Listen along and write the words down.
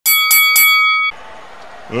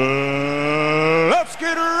Let's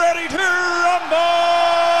get ready to rumble!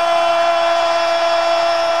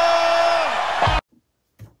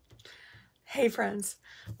 Hey friends,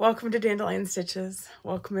 welcome to Dandelion Stitches.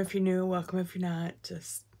 Welcome if you're new, welcome if you're not.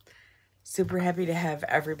 Just super happy to have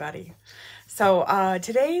everybody. So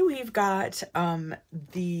today we've got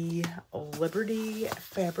the Liberty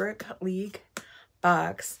Fabric League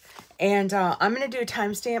box, and I'm going to do a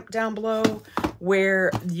timestamp down below where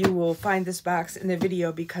you will find this box in the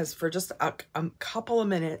video, because for just a couple of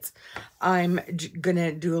minutes I'm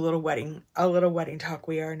gonna do a little wedding talk.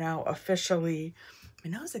 We are now officially, my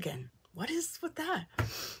nose again, what is with that?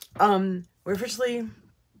 We're officially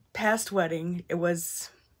past wedding. It was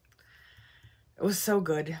so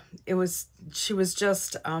good. She was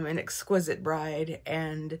just an exquisite bride,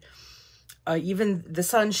 and even the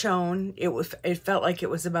sun shone. It felt like it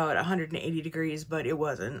was about 180 degrees, but it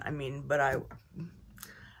wasn't. I mean, but I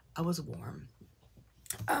was warm.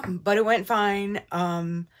 But it went fine.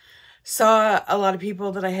 Saw a lot of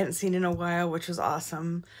people that I hadn't seen in a while, which was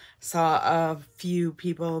awesome. Saw a few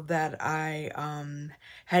people that I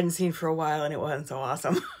hadn't seen for a while, and it wasn't so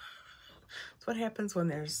awesome. That's what happens when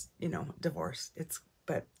there's, you know, divorce.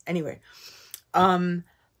 But anyway,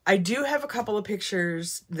 I do have a couple of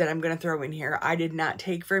pictures that I'm going to throw in here. I did not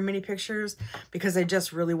take very many pictures because I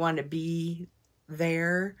just really wanted to be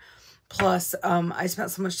there. Plus, I spent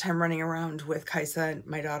so much time running around with Kaisa,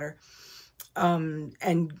 my daughter,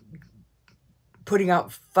 and putting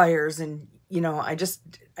out fires, and, you know, I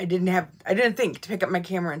didn't think to pick up my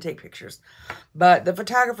camera and take pictures. But the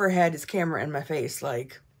photographer had his camera in my face.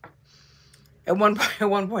 Like, at one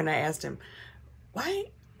point I asked him, why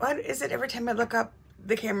is it every time I look up,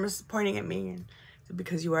 the camera's pointing at me? And said,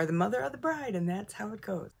 because you are the mother of the bride, and that's how it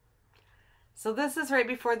goes. So this is right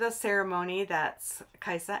before the ceremony. That's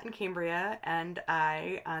Kaisa and Cambria and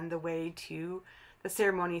I on the way to the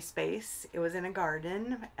ceremony space. It was in a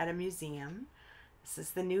garden at a museum. This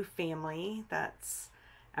is the new family. That's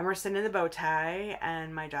Emerson in the bow tie,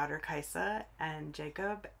 and my daughter Kaisa, and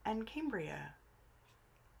Jacob and Cambria.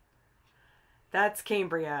 That's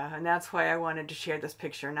Cambria, and that's why I wanted to share this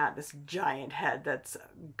picture, not this giant head that's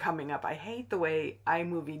coming up. I hate the way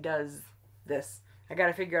iMovie does this. I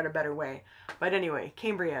gotta figure out a better way. But anyway,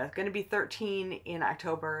 Cambria, gonna be 13 in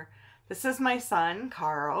October. This is my son,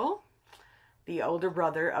 Carl, the older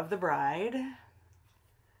brother of the bride.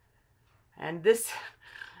 And this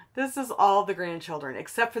is all the grandchildren,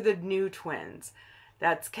 except for the new twins.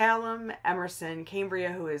 That's Callum, Emerson,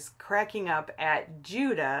 Cambria, who is cracking up at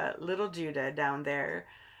Judah, little Judah down there.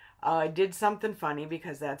 I did something funny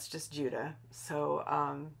because that's just Judah. So,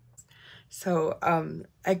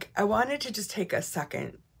 I wanted to just take a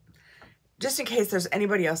second, just in case there's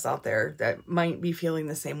anybody else out there that might be feeling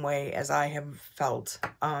the same way as I have felt.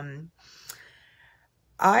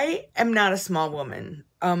 I am not a small woman.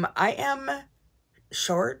 I am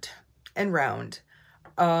short and round.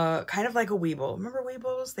 Kind of like a weeble. Remember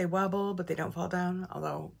weebles? They wobble, but they don't fall down.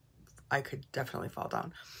 Although I could definitely fall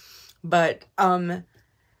down. But, and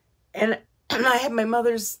I have my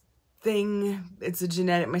mother's thing. It's a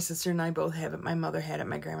genetic. My sister and I both have it. My mother had it.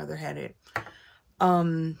 My grandmother had it.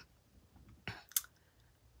 I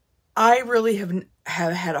really have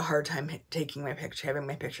had a hard time having my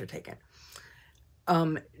picture taken.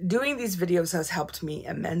 Doing these videos has helped me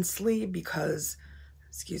immensely because,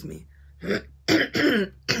 excuse me,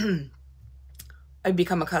 I've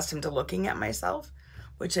become accustomed to looking at myself,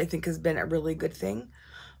 which I think has been a really good thing.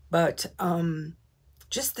 But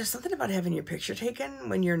just there's something about having your picture taken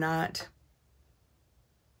when you're not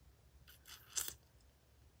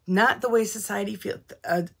the way society feels.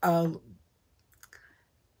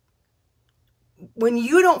 When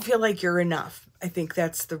you don't feel like you're enough, I think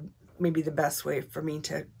that's maybe the best way for me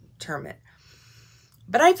to term it.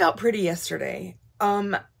 But I felt pretty yesterday.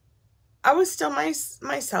 I was still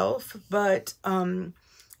myself, but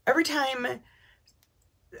every time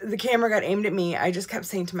the camera got aimed at me, I just kept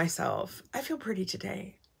saying to myself, I feel pretty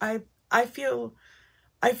today. I feel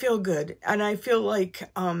good. And I feel like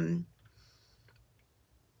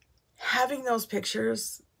having those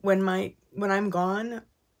pictures when I'm gone,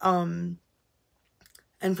 and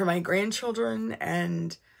for my grandchildren,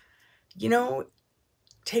 and, you know,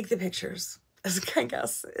 take the pictures, I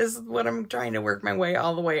guess, is what I'm trying to work my way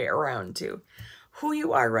all the way around to. Who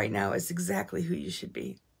you are right now is exactly who you should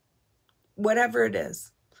be. Whatever it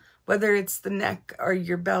is. Whether it's the neck or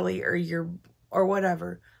your belly or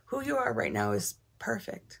whatever. Who you are right now is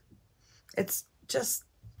perfect. It's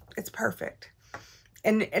perfect.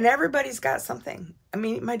 And everybody's got something. I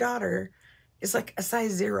mean, my daughter is like a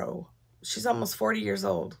size 0. She's almost 40 years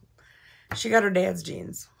old. She got her dad's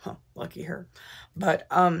jeans. Huh, lucky her. But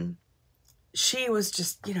she was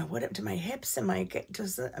just, you know, what up to my hips and my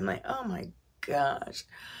just. I'm like, oh my gosh.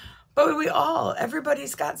 But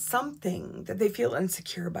everybody's got something that they feel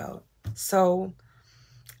insecure about. So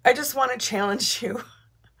I just want to challenge you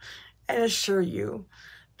and assure you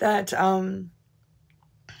that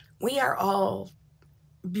we are all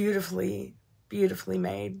beautifully, beautifully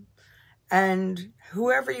made. And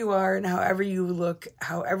whoever you are and however you look,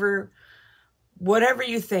 whatever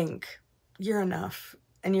you think, you're enough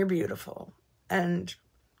and you're beautiful. And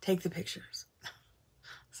take the pictures.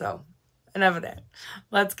 So, enough of that.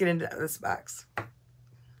 Let's get into this box.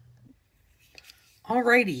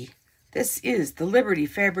 Alrighty. This is the Liberty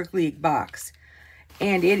Fabric League box.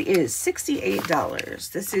 And it is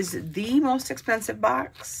 $68. This is the most expensive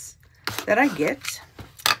box that I get.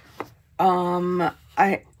 I'm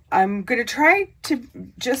going to try to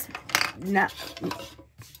just not,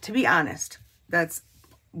 to be honest. That's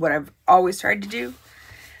what I've always tried to do.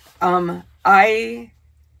 I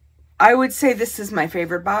would say this is my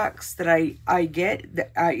favorite box that I get.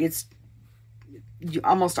 It's, you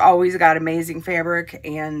almost always got amazing fabric,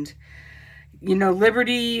 and you know,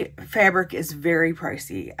 Liberty fabric is very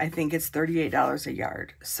pricey. I think it's $38 a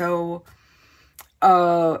yard. So,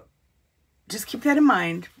 just keep that in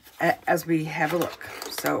mind as we have a look.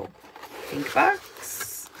 So, pink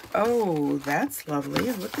box. Oh, that's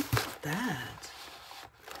lovely. Look at that.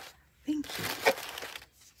 Thank you.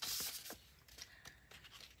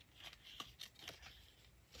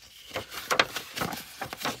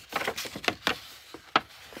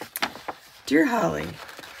 Dear Holly,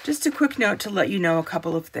 just a quick note to let you know a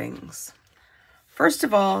couple of things. First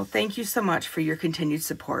of all, thank you so much for your continued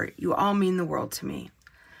support. You all mean the world to me.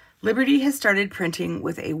 Liberty has started printing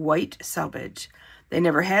with a white selvage. They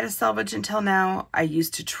never had a selvage until now. I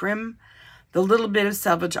used to trim the little bit of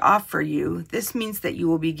selvage off for you. This means that you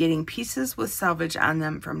will be getting pieces with selvage on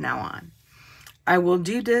them from now on. I will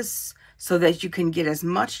do this so that you can get as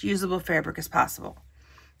much usable fabric as possible.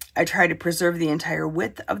 I try to preserve the entire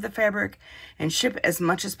width of the fabric and ship as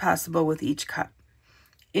much as possible with each cut.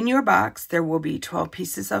 In your box, there will be 12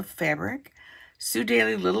 pieces of fabric, Sue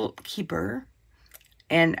Daly Little Keeper,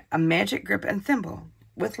 and a magic grip and thimble.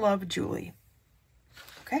 With love, Julie.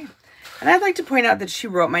 Okay. And I'd like to point out that she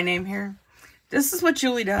wrote my name here. This is what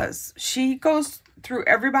Julie does. She goes through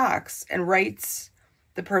every box and writes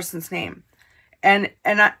the person's name. And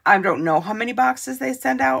I don't know how many boxes they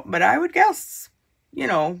send out, but I would guess, you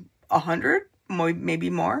know, 100, maybe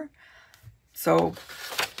more. So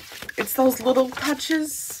it's those little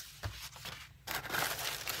touches.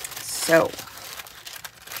 So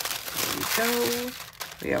there we go.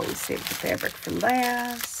 We always save the fabric for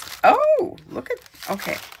last. Oh, look at,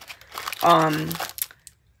 okay.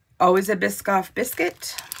 Always a Biscoff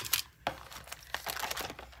biscuit.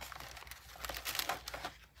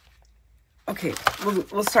 Okay,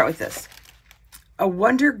 we'll start with this. A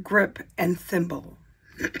Wonder Grip and Thimble.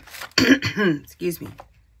 Excuse me.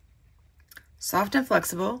 Soft and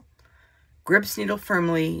flexible. Grips needle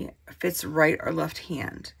firmly. Fits right or left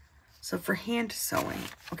hand. So for hand sewing.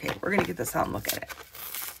 Okay, we're going to get this out and look at it.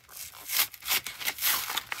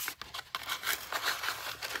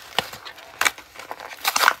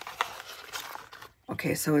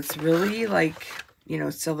 Okay, so it's really like, you know,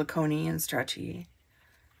 silicone-y and stretchy.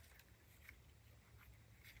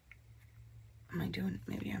 Am I doing,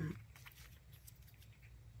 maybe I'm...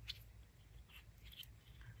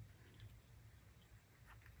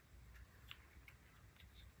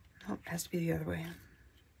 Oh, it has to be the other way.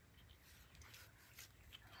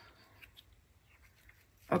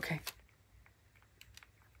 Okay.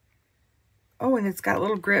 Oh, and it's got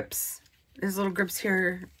little grips. There's little grips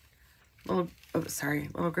here. Little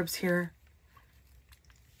grips here.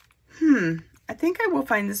 I think I will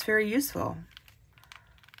find this very useful.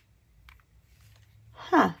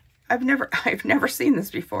 Huh. I've never seen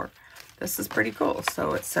this before. This is pretty cool.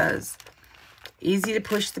 So it says, easy to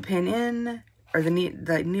push the pin in, or the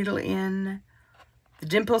needle in. The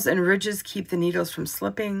dimples and ridges keep the needles from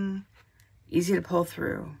slipping. Easy to pull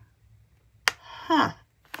through. Huh.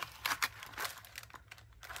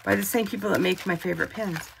 By the same people that make my favorite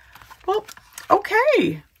pins. Well,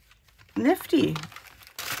 okay. Nifty.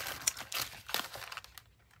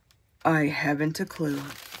 I haven't a clue.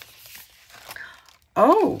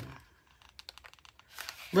 Oh.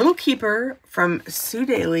 Little Keeper from Sue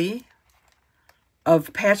Daly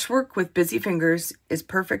of Patchwork with Busy Fingers is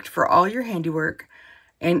perfect for all your handiwork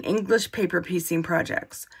and English paper piecing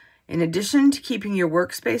projects. In addition to keeping your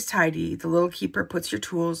workspace tidy, the Little Keeper puts your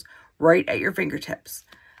tools right at your fingertips.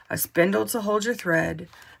 A spindle to hold your thread,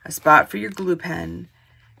 a spot for your glue pen,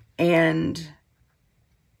 and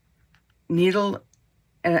needle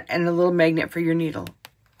and a little magnet for your needle.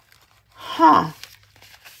 Huh.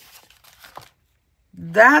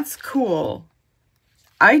 That's cool.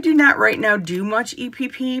 I do not right now do much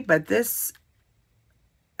EPP, but this,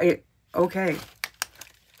 okay.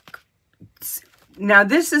 Now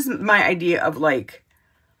this is my idea of like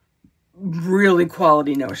really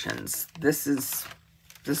quality notions. This is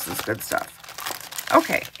good stuff.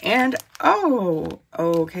 Okay, and oh,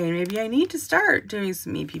 okay, maybe I need to start doing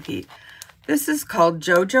some EPP. This is called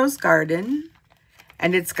JoJo's Garden,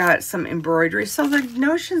 and it's got some embroidery. So the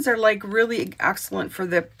notions are like really excellent for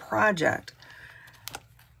the project.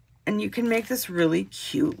 And you can make this really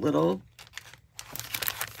cute little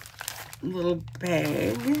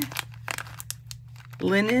bag.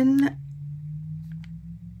 Linen.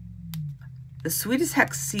 The sweetest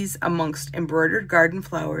hexes amongst embroidered garden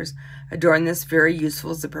flowers adorn this very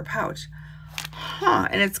useful zipper pouch. Huh,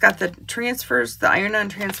 and it's got the transfers, the iron-on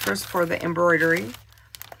transfers for the embroidery.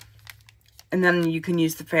 And then you can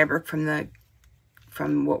use the fabric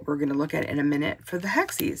from what we're going to look at in a minute for the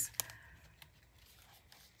hexes.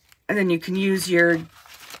 And then you can use your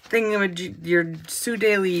your Sue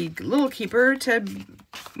Daily Little Keeper to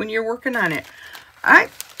when you're working on it.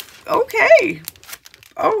 Okay.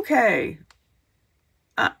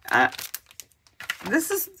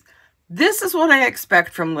 This is what I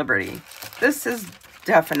expect from Liberty. This is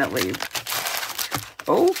definitely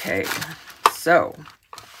okay. So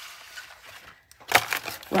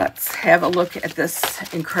let's have a look at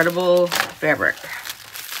this incredible fabric.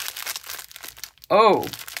 Oh,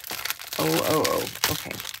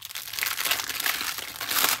 okay.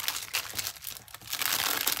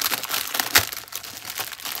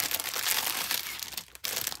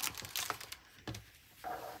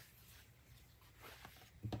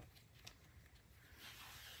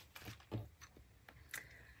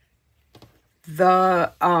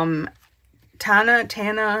 The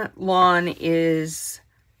Tana lawn is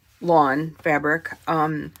lawn fabric.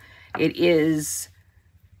 It is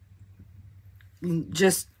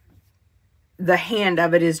just, the hand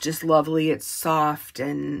of it is just lovely. It's soft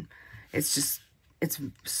and it's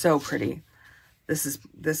so pretty. This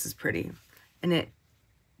is pretty. And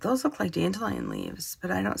those look like dandelion leaves, but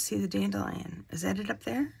I don't see the dandelion. Is that it up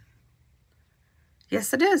there?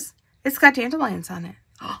 Yes, it is. It's got dandelions on it.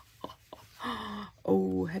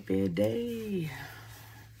 Oh, happy day.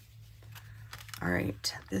 All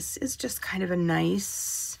right. This is just kind of a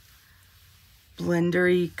nice,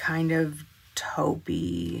 blendery, kind of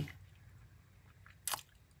taupey.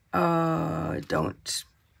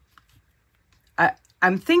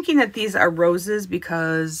 I'm thinking that these are roses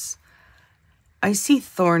because I see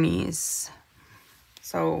thornies.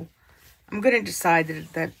 So I'm going to decide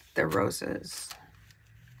that they're roses.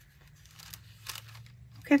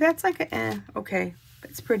 Okay, that's like a, okay,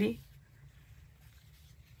 it's pretty.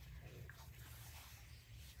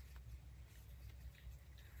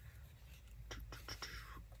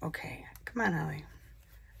 Okay, come on, Ellie.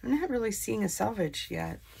 I'm not really seeing a selvage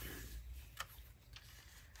yet.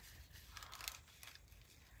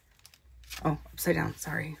 Oh, upside down,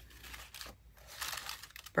 sorry.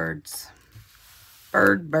 Birds.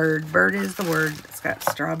 Bird is the word. It's got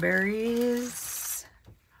strawberries.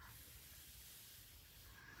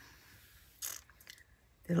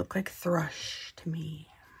 They look like thrush to me.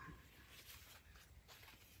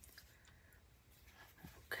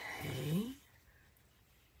 Okay.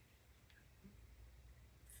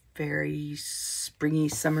 Very springy,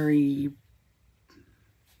 summery.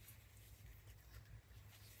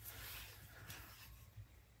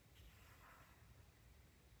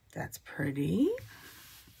 That's pretty.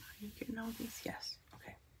 Are you getting all these? Yes.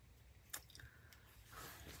 Okay.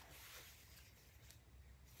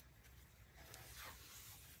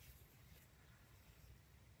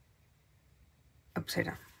 Upside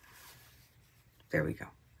down. There we go.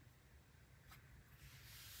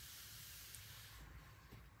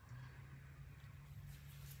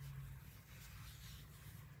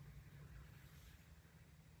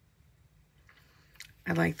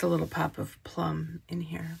 I like the little pop of plum in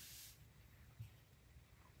here.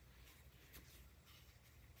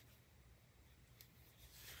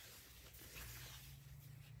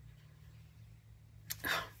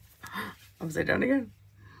 Upside down again.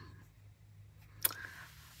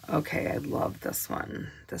 Okay, I love this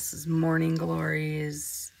one. This is Morning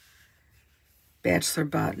Glories, Bachelor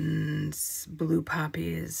Buttons, Blue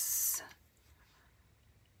Poppies,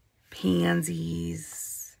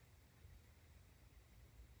 Pansies,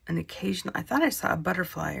 an occasional, I thought I saw a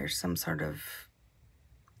butterfly or some sort of,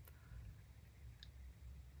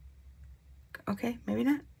 okay, maybe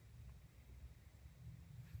not.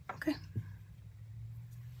 Okay.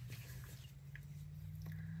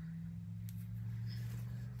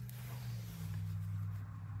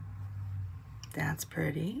 That's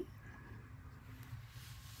pretty.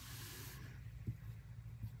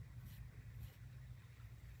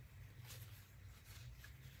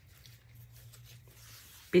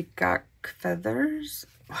 Peacock feathers.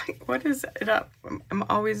 What is it up? I'm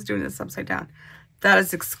always doing this upside down. That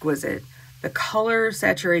is exquisite. The color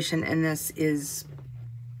saturation in this is,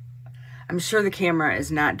 I'm sure the camera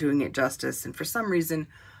is not doing it justice. And for some reason,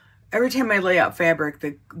 every time I lay out fabric,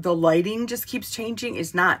 the lighting just keeps changing.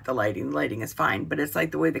 It's not the lighting. The lighting is fine, but it's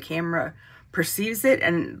like the way the camera perceives it,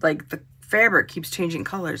 and like the fabric keeps changing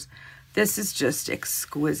colors. This is just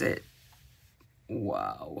exquisite.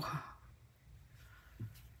 Wow.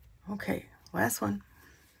 Okay, last one.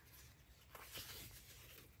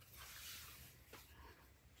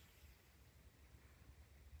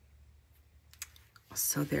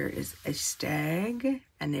 So there is a stag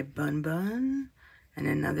and a bun and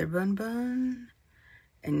another bun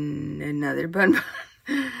and another bun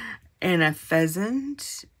and a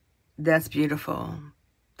pheasant. That's beautiful.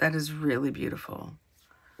 That is really beautiful.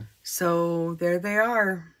 So there they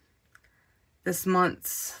are. This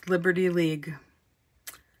month's Liberty League.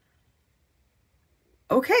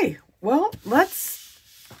 Okay, well, let's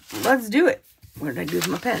do it. What did I do with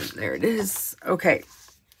my pen? There it is. Okay.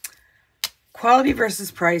 Quality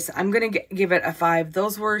versus price. I'm going to give it a 5.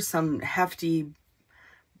 Those were some hefty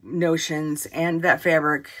notions, and that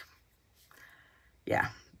fabric, yeah,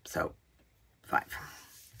 so 5.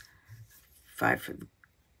 5 for,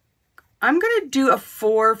 I'm going to do a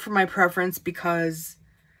 4 for my preference because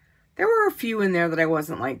there were a few in there that I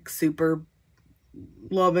wasn't like super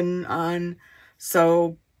loving on.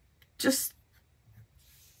 So just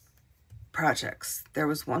projects. There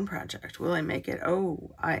was one project. Will I make it?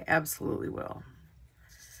 Oh, I absolutely will.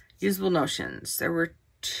 Usable notions. There were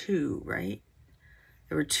 2, right?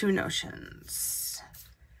 There were 2 notions.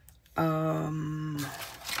 The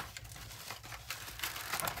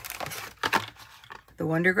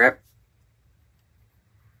Wonder Grip.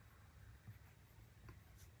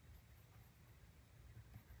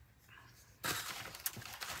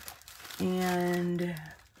 And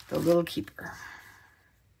the Little Keeper.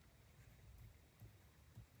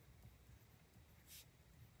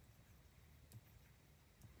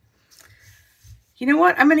 You know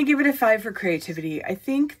what? I'm going to give it a 5 for creativity. I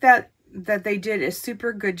think that they did a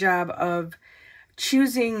super good job of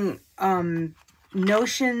choosing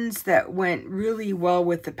notions that went really well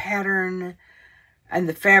with the pattern and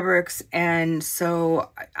the fabrics, and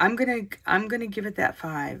so I'm gonna give it that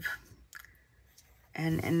 5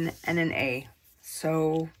 and an A.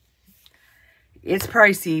 So it's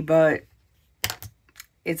pricey, but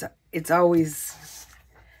it's always.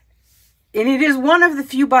 And it is one of the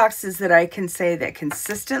few boxes that I can say that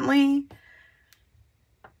consistently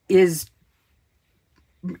is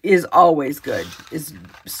always good, is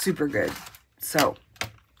super good. So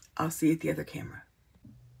I'll see you at the other camera.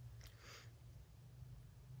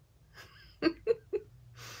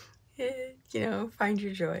 You know, find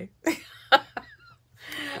your joy.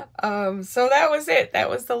 So that was it. That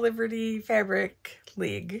was the Liberty Fabric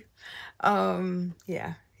League.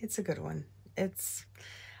 Yeah, it's a good one.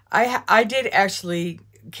 I did actually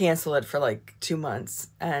cancel it for like 2 months,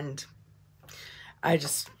 and I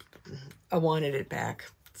wanted it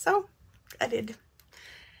back. So I did.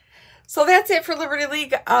 So that's it for Liberty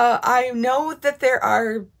League. I know that there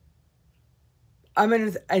are,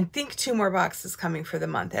 I think 2 more boxes coming for the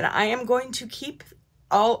month, and I am going to keep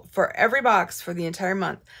for every box for the entire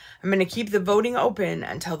month. I'm going to keep the voting open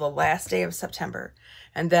until the last day of September.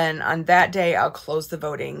 And then on that day, I'll close the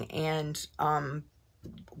voting and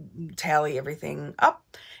tally everything up.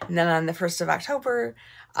 And then on the 1st of October,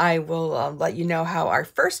 I will let you know how our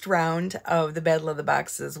first round of the Battle of the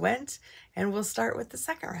Boxes went, and we'll start with the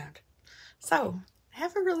second round. So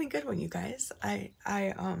have a really good one, you guys. I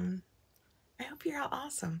hope you're all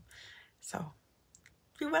awesome. So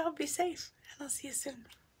be well, be safe, and I'll see you soon.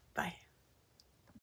 Bye.